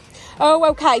in there? Oh,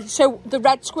 okay. So the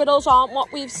red squirrels aren't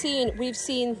what we've seen. We've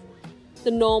seen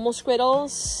the normal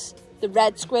squirrels. The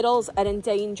red squirrels are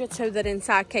endangered, so they're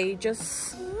inside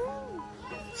cages.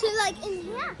 So like in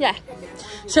here? Yeah.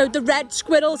 So the red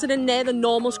squirrels are in there. The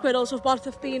normal squirrels of what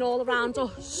have been all around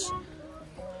us.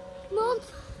 Mum.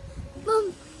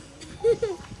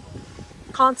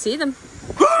 Can't see them.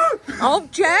 Oh,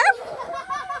 Joe!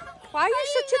 Why are you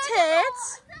such a turd?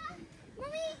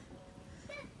 Mummy,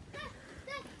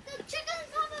 the chickens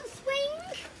have a swing.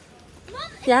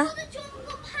 Mum, it's Yeah. called a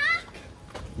jungle pack.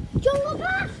 Jungle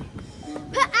pack.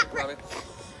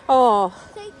 Oh,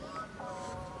 See?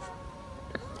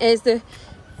 here's the...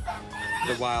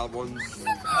 The wild ones. Those in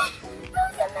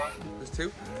there. There's 2.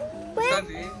 Where? Stand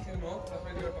here, 2 more. That's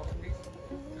why you do a boxing piece.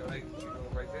 You know, like, you go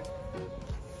right there.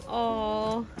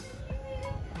 Oh.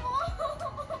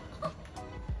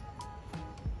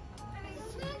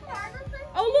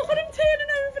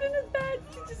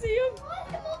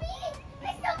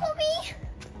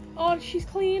 she's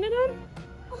cleaning him.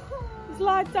 He's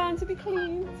lied down to be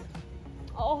cleaned.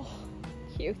 Oh,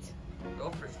 cute.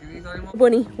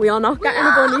 Bunny, we are not getting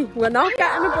a bunny. We're not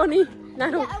getting a bunny.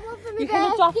 No. You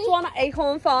can adopt one at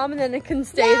Acorn Farm and then it can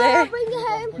stay there. Bring it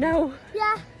home. No.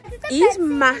 Yeah. He's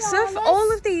massive.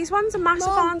 All of these ones are massive,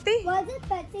 aren't they? What is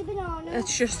Betsy bananas?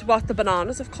 It's just what the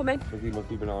bananas have come in.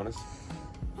 Monkey bananas.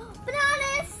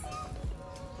 Bananas!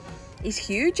 He's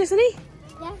huge, isn't he?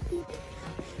 Yeah. Is it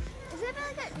really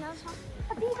good? No, it's not.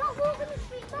 A peacock walking the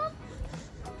street, Mum?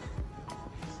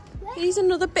 He's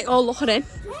another big. Oh, look at him. Hey.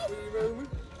 Is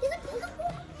it peacock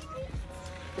walking the street?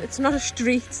 It's not a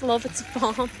street, love. It's a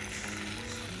farm.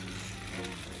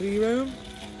 Free roam?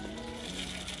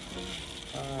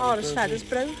 Oh, his feathers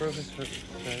broke.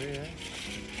 Yeah.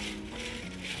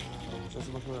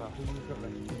 Just much more that.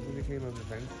 When they came over the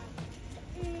fence.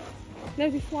 No,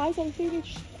 they fly, don't they? They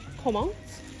just come out.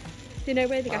 They know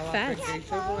where they get fed.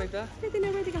 Like that. Yeah, they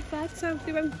know where they get fed, so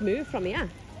they won't move from here.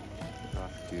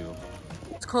 That's beautiful.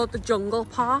 It's called the Jungle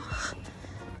Park.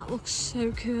 That looks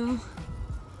so cool.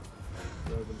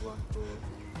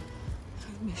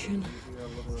 Admission.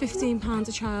 £15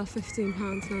 a child,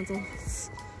 £15 an adult.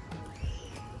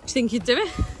 Do you think you'd do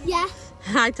it? Yeah.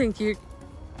 I think you'd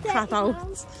crap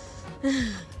out. I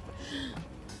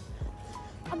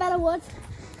bet I would.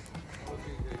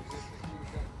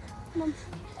 Mum,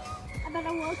 I bet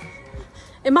I would.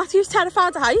 Is Matthew's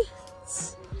terrified of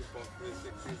heights?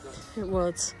 It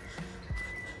would.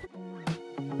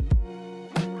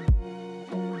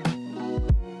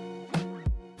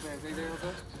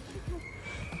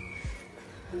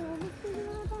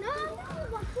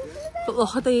 But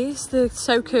look at these, they're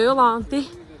so cool, aren't they?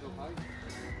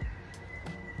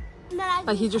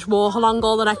 Like you just walk along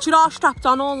all the next. You're all strapped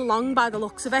on all along by the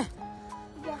looks of it.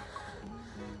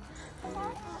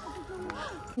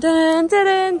 Dun, dun,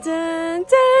 dun, dun,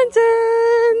 dun,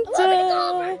 dun,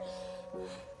 dun.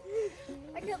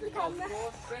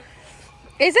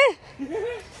 Is it?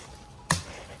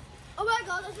 Oh my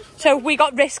God. So we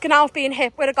got risk now of being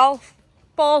hit with a golf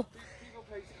ball.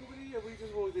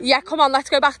 Yeah, come on, let's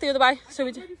go back the other way. So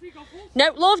we do.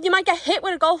 No, love, you might get hit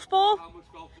with a golf ball.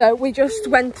 So we just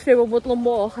went through a woodland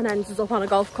walk and ended up on a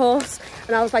golf course.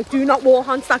 And I was like, do not walk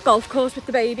onto that golf course with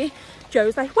the baby.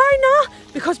 Joe's like, why not?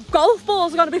 Because golf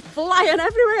balls are going to be flying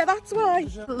everywhere, that's why.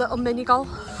 A little mini golf.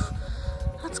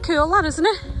 That's cool, that, isn't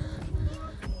it?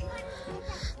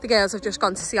 The girls have just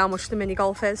gone to see how much the mini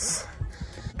golf is.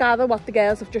 Gather what the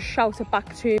girls have just shouted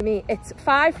back to me. It's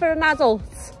 £5 for an adult.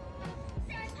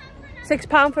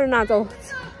 £6 for an adult.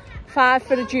 £5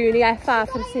 for a junior, £5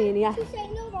 for a senior. You're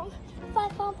saying no wrong.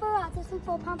 £5 for adults and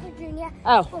 £4 for junior.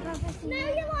 Oh. £4 for senior. No,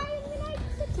 you're lying.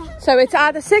 So it's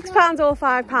either £6 or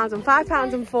 £5 and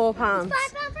 £5 and £4. £5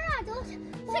 for adults. £6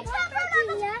 for an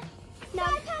adult. No.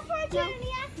 £5 for a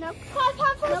junior. No.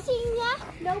 £5 for a senior.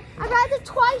 No. I read it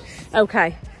twice.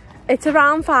 Okay. It's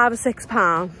around £5 or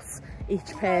 £6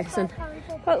 each person.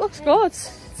 But it looks good.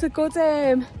 It's a good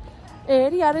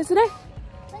area, isn't it?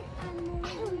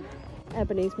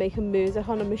 Ebony's making music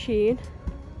on a machine.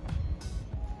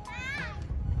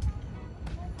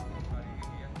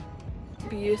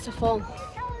 Beautiful.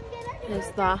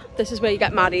 Is that? This is where you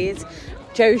get married.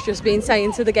 Joe's just been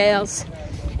saying to the girls,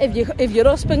 if your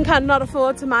husband cannot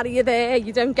afford to marry you there,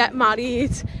 you don't get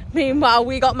married. Meanwhile,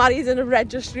 we got married in a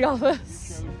registry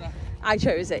office. I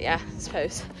chose it, yeah, I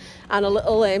suppose. And a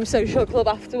little social club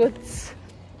afterwards.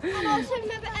 And also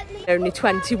remember Only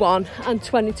 21 and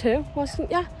 22,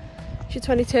 wasn't you? You're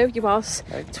 22, you was.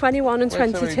 21 and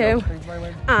 22.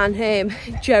 And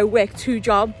Joe worked 2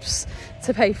 jobs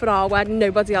to pay for our wedding.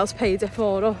 Nobody else paid it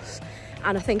for us.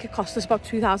 And I think it cost us about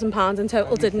 £2,000 in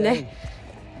total, didn't it?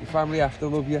 Your family have to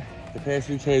love you. The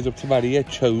person who turns up to marry you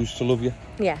chose to love you.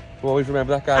 Yeah. So always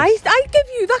remember that, guys. I give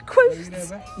you that quote.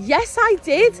 Yes, I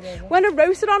did. When I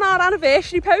wrote it on our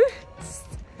anniversary post.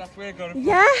 That's where I got it from.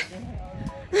 Yeah.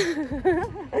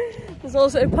 There's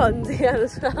also puns here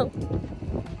as well.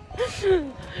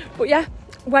 But yeah,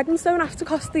 weddings don't have to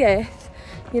cost the earth.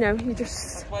 You know, you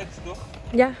just...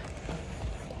 Yeah.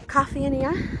 Cafe in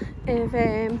here if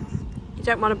you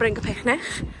don't want to bring a picnic.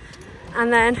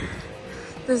 And then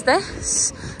there's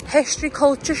this history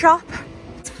culture shop.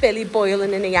 It's Billy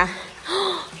boiling in here.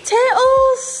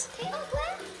 Turtles!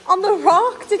 On the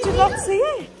rock, did you not see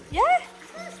it? Yeah.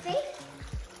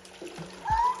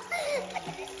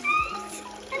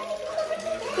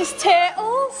 There's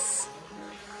turtles.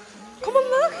 Come on,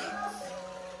 look.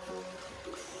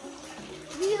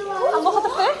 And look at the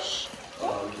fish.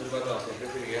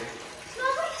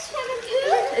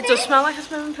 It does smell like a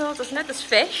swimming pool, doesn't it? There's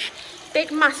fish,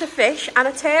 big massive fish and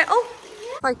a turtle.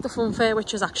 Like the fun fair,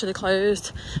 which is actually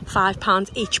closed. £5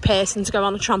 each person to go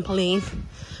on a trampoline.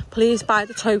 Please buy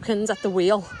the tokens at the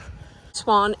wheel. This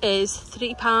one is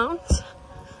 £3.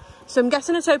 So I'm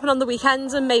guessing it's open on the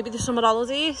weekends and maybe the summer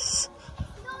holidays.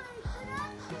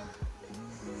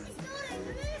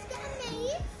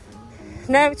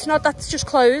 No, it's not. That's just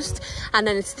closed. And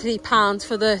then it's £3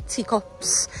 for the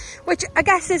teacups, which I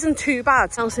guess isn't too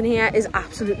bad. House in here is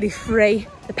absolutely free.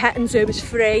 The petting zoo is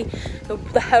free.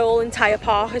 The whole entire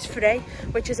park is free,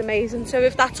 which is amazing. So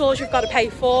if that's all you've got to pay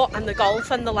for, and the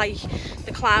golf and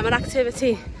the climate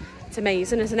activity, it's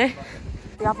amazing, isn't it?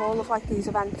 They have all of like these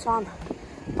events on.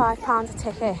 £5 a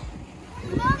ticket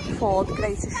for The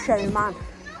Greatest Showman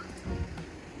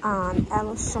and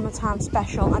Ella's Summertime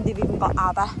Special, and they've even got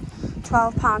ABBA.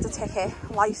 £12 a ticket,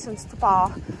 licensed to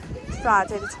bar. It's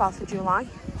Friday the 12th of July.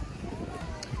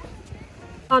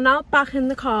 I'm now back in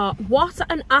the car. What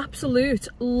an absolute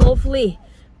lovely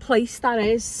place that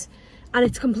is, and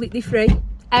it's completely free.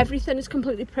 Everything is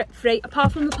completely free,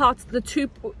 apart from the parts, the two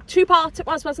parts it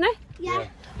was, wasn't it? Yeah.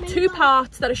 Two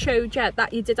parts that I showed you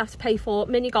that you did have to pay for: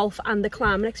 mini golf and the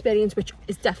climate experience, which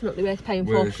is definitely worth paying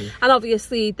for, and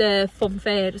obviously the fun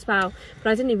fair as well.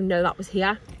 But I didn't even know that was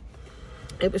here.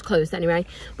 It was closed anyway.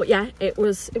 But yeah, it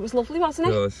was lovely, wasn't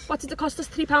it? Yes. What did it cost us?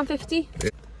 £3.50. Yeah.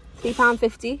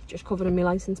 £3.50, just covering my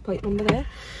licence plate number there.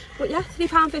 But yeah,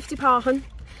 £3.50 parking,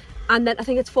 and then I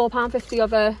think it's £4.50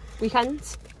 over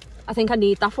weekends. I think I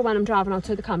need that for when I'm driving out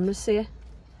to the cameras, see.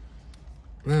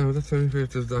 No, that's only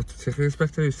for that ticket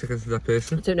inspector who's ticketed that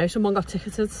person. I don't know, someone got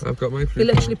ticketed. I've got my They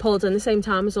literally pulled in the same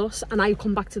time as us, and I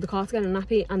come back to the car to get a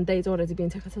nappy, and they'd already been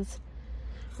ticketed,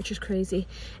 which is crazy.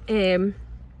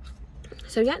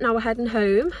 So yeah, now we're heading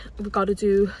home. We've got to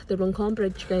do the Runcorn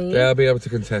Bridge game. Yeah, I'll be able to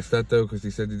contest that though, because they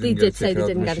said they didn't get a ticket out of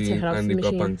the machine, and they've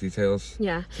got bank details.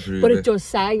 Yeah, but it does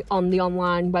say on the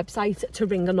online website to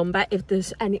ring a number if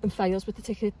there's anything fails with the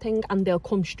ticket thing, and they'll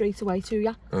come straight away to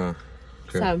you. Ah,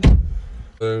 okay. So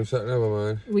sat nav on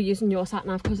mine. we're using your sat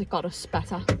nav because it got us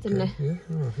better, didn't it? Yeah,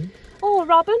 alright. Oh,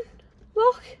 Robin,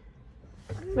 look.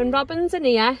 When Robin's in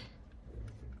here,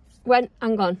 when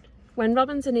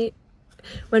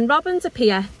Robins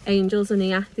appear, angels in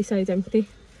here, they say, don't they?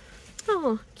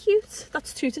 Oh, cute.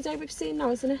 That's two today we've seen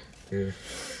now, isn't it? Yeah.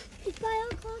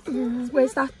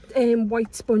 Where's that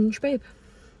white sponge, babe?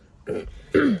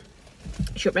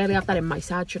 Should really have that in my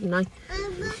side, shouldn't I?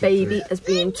 Baby has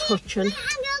been touching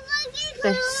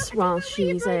this while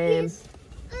she's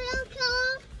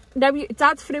No,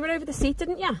 Dad threw it over the seat,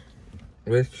 didn't you?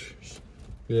 Which?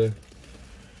 Yeah.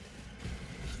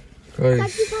 Dad, you have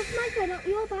my phone out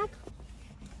your bag.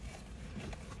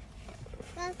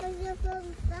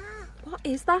 What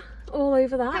is that all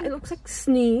over that? It looks like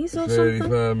sneeze or 35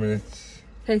 something. minutes.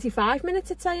 35 minutes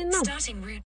it's saying now.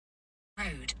 Starting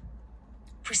road.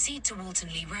 Proceed to Walton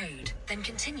Lee Road, then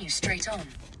continue straight on.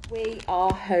 We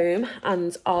are home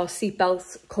and our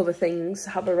seatbelt cover things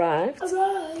have arrived.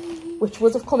 Which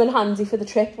would have come in handy for the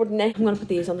trip, wouldn't it? I'm going to put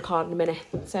these on the car in a minute.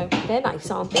 So they're nice,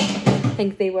 aren't they? I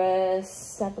think they were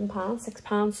 £7,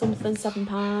 £6 something,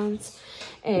 £7.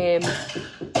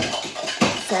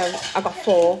 So I got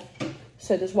 4.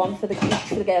 So there's one for each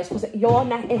for the girls, because your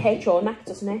neck, it hurts your neck,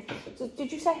 doesn't it? So did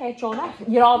you say hurt your neck?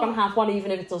 You're all going to have one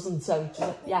even if it doesn't, so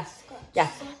yes. Yeah,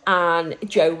 and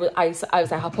Joe, I was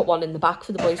like, I'll put one in the back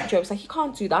for the boys, but Joe was like, you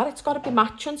can't do that, it's got to be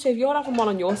matching, so if you're having one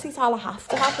on your seat, I'll have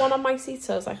to have one on my seat.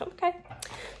 So I was like, okay.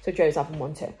 So Joe's having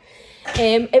one too.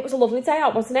 It was a lovely day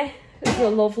out, wasn't it? It was a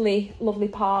lovely, lovely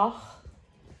park.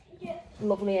 Yeah.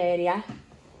 Lovely area.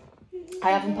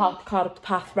 I haven't parked the car up the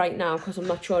path right now because I'm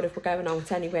not sure if we're going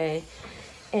out anyway.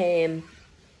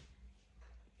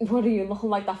 What are you looking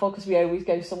like that for? Because we always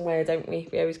go somewhere, don't we?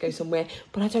 We always go somewhere.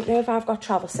 But I don't know if I've got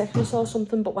travel sickness or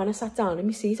something, but when I sat down in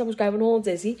my seat, I was going all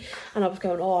dizzy, and I was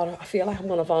going, oh, I feel like I'm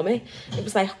going to vomit. It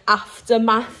was like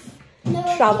aftermath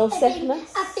travel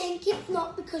sickness. I think it's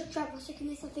not because travel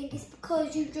sickness, I think it's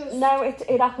because you just... No,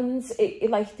 it happens,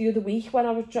 like the other week when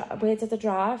I was, where did I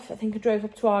drive? I think I drove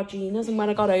up to Argina's, and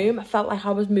when I got home, I felt like I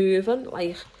was moving,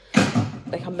 like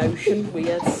emotion,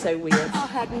 weird, so weird. We're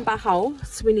heading back out,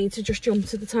 so we need to just jump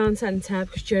to the town centre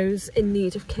because Joe's in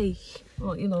need of cake.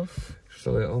 What you love? Just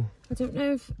a little. I don't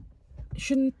know if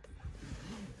shouldn't,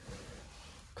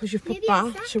 because you've put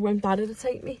that, so won't that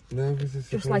irritate me? No, because it's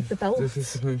just like the belt. This is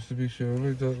supposed to be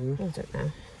surely, don't we? I don't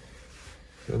know.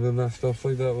 And then that stuff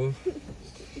like that one.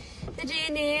 Did you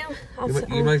know?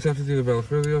 You might have to do the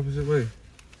Velcro the opposite way.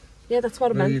 Yeah, that's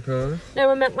what I meant. You can't.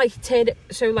 No, I meant like turn it,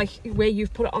 so like where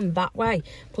you've put it on that way,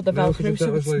 put the Velcro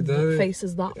so it's like that,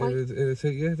 faces that way. It'll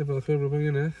take you the Velcro rub on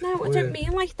your neck. No, I don't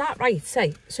mean like that, right?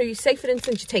 So you say for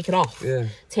instance you take it off, yeah,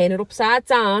 turn it upside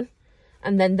down,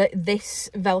 And then this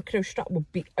Velcro strap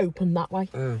would be open that way.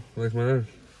 Oh, like my own.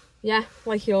 Yeah,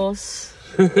 like yours.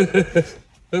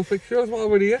 They'll fix yours while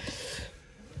we're here.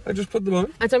 I just put them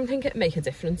on. I don't think it'd make a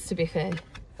difference, to be fair.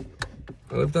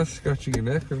 I love that scratching your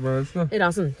neck, because mine's not. It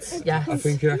hasn't, yeah. I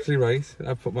think you're actually right.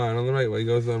 I put mine on the right way,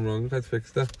 yours on wrong. Let's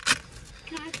fix that.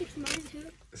 Can I fix mine too?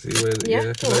 See where,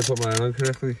 Yeah, because I put mine on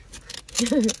correctly.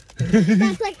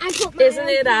 That's like I put mine Isn't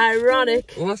it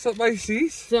ironic? Well, that's not my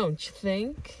seat. Don't you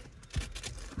think?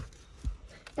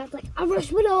 That's like I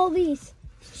rush with all these.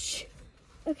 Shh.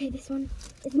 Okay, this one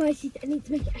is my seat. I need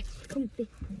to make it extra comfy.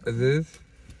 It is.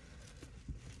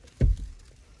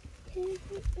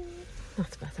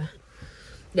 That's better.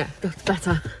 Yeah, that's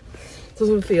better.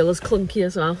 Doesn't feel as clunky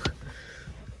as well.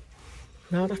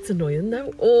 No, that's annoying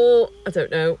though. Oh, I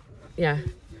don't know. Yeah.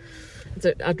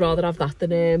 I'd rather have that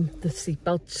than the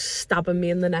seatbelt stabbing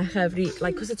me in the neck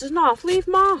because it does not leave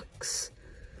marks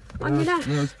on your neck.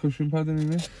 No, it's cushion padding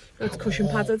in it. It's cushion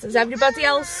padded. Has everybody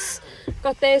else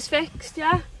got theirs fixed?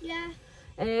 Yeah. Yeah.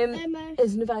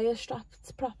 Is Nevaeh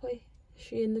strapped properly? Is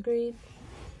she in the green?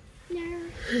 No.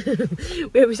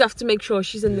 We always have to make sure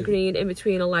she's in the green in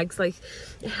between her legs. Like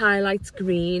it highlights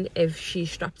green if she's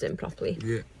strapped in properly.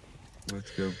 Yeah.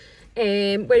 Let's go.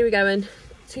 Where are we going?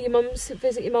 To your mum's?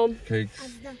 Visit your mum?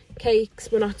 Cakes. Cakes.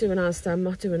 We're not doing Asda. I'm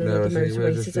not doing another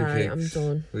motorway today. I'm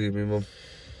done. Leave me, mum.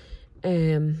 Go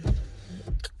and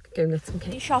get some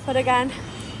cake. Shop it again.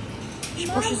 She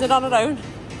pushes it on her own.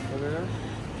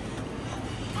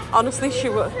 Honestly, she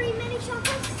would. 3 mini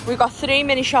shoppers. We got 3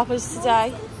 mini shoppers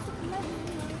today.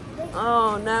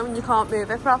 Oh no, and you can't move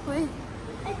it properly.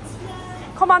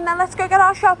 Come on then, let's go get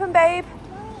our shopping, babe.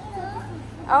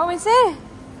 Oh, is it?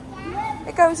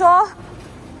 It goes off.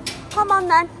 Come on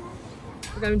then.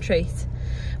 We're going treat.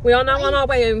 We are now on our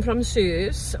way home from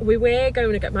Sue's. We were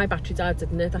going to get my battery died,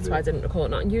 didn't it? That's why I didn't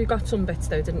record that. And you got some bits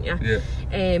though, didn't you? Yeah.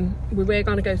 We were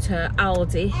going to go to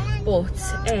Aldi, but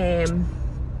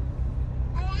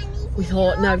we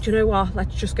thought, no, do you know what?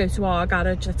 Let's just go to our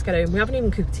garage. Let's get home. We haven't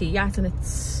even cooked tea yet, and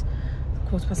it's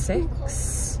 6:15.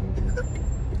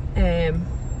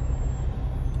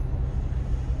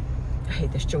 I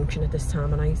hate this junction at this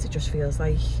time of night. It just feels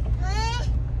like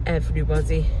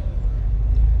everybody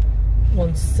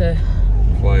wants to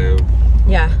fly out.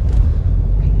 Yeah.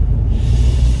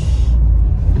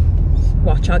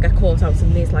 Watch, I'll get caught out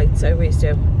in these lights, I always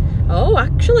do. Oh,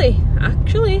 actually. You can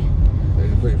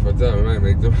put your foot down and I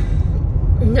make them.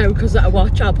 No, because I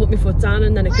watch, I'll put my foot down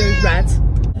and then it goes red.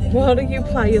 What are you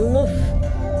playing, love?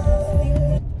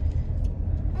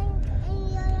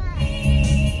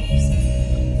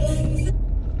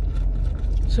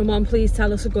 Someone please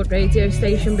tell us a good radio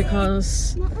station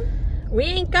because we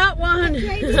ain't got one.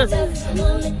 I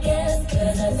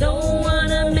don't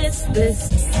wanna miss this.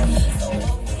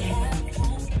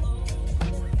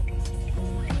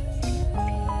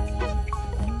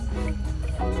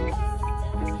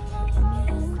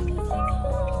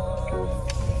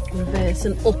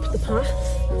 Reversing up the path.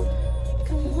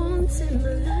 Come once in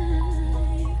my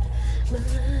life, my life.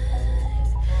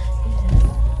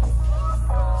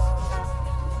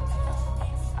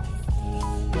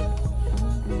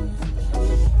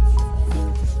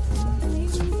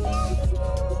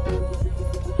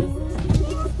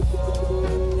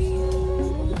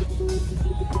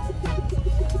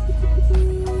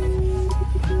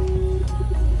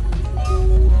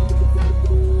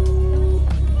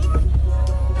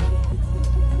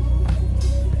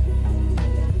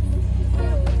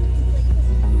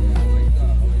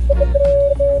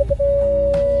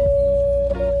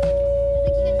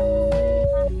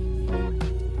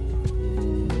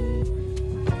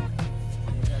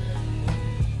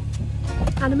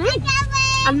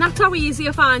 And that's how easy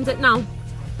I find it now.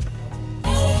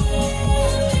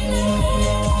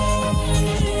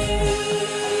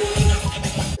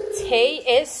 Tea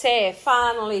is safe,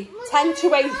 finally. 10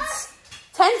 to 8.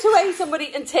 10 to 8 and we're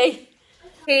eating tea.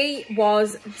 Tea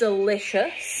was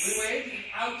delicious.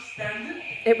 Outstanding.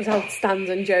 It was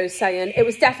outstanding, Joe's saying. It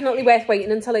was definitely worth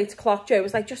waiting until 8 o'clock. Joe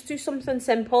was like, just do something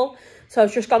simple. So I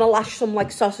was just going to lash some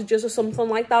like sausages or something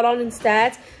like that on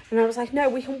instead. And I was like, no,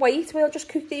 we can wait. We'll just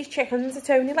cook these chickens. It's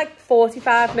only like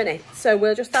 45 minutes. So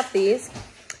we'll just have these.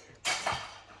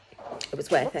 It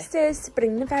was worth it. Upstairs to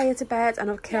bring Nevaeh to bed. And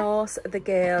of course, the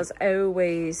girls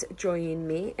always join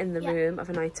me in the room of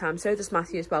a night time. So does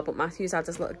Matthew as well. But Matthew's had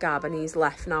his little gab and he's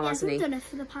left now, hasn't he? He hasn't done it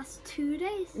for the past 2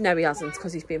 days. No, he hasn't,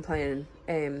 because he's been playing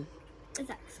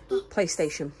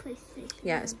PlayStation.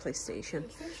 Yeah, it's PlayStation.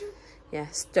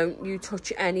 Yes, don't you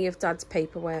touch any of Dad's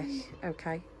paperwork,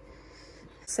 okay?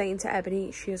 Saying to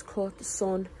Ebony, she has caught the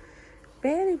sun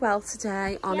really well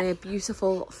today on her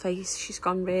beautiful face. She's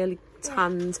gone really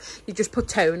tanned. You just put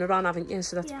toner on, haven't you?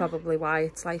 So that's probably why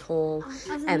it's like all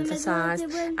emphasised.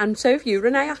 And so have you,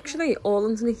 Renee, actually, all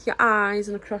underneath your eyes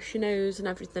and across your nose and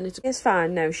everything. It's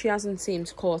fine. No, she hasn't seemed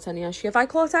to caught any, has she? Have I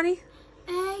caught any?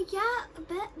 Yeah, a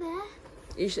bit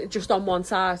there. Just on one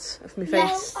side of my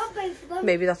face. On both of them.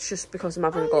 Maybe that's just because I'm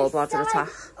having a gallbladder attack.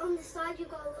 On the side you've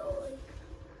got a little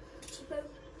cheekbone.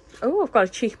 Oh, I've got a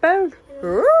cheekbone.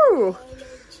 Ooh.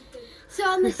 So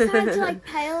on the side you're like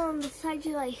pale, on the side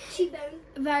you're like cheekbone.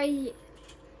 Very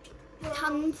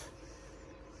tanned.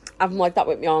 I'm like that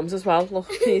with my arms as well. Look,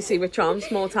 can you see which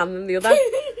arm's more tan than the other?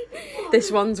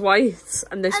 This one's white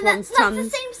and this one's tan.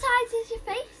 That's the same size as your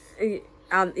face.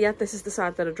 And yeah, this is the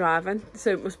side that I'm driving,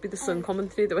 so it must be the sun coming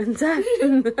through the window.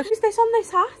 Who's this on this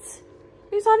hat?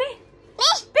 Who's on it?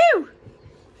 Boo!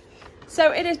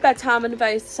 So it is bedtime and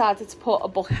Nevaeh's decided to put a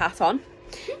bucket hat on.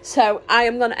 So I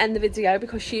am going to end the video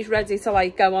because she's ready to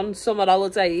like go on summer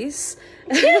holidays.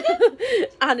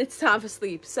 And it's time for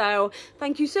sleep. So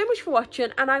thank you so much for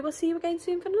watching and I will see you again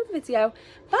soon for another video.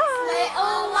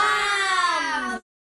 Bye!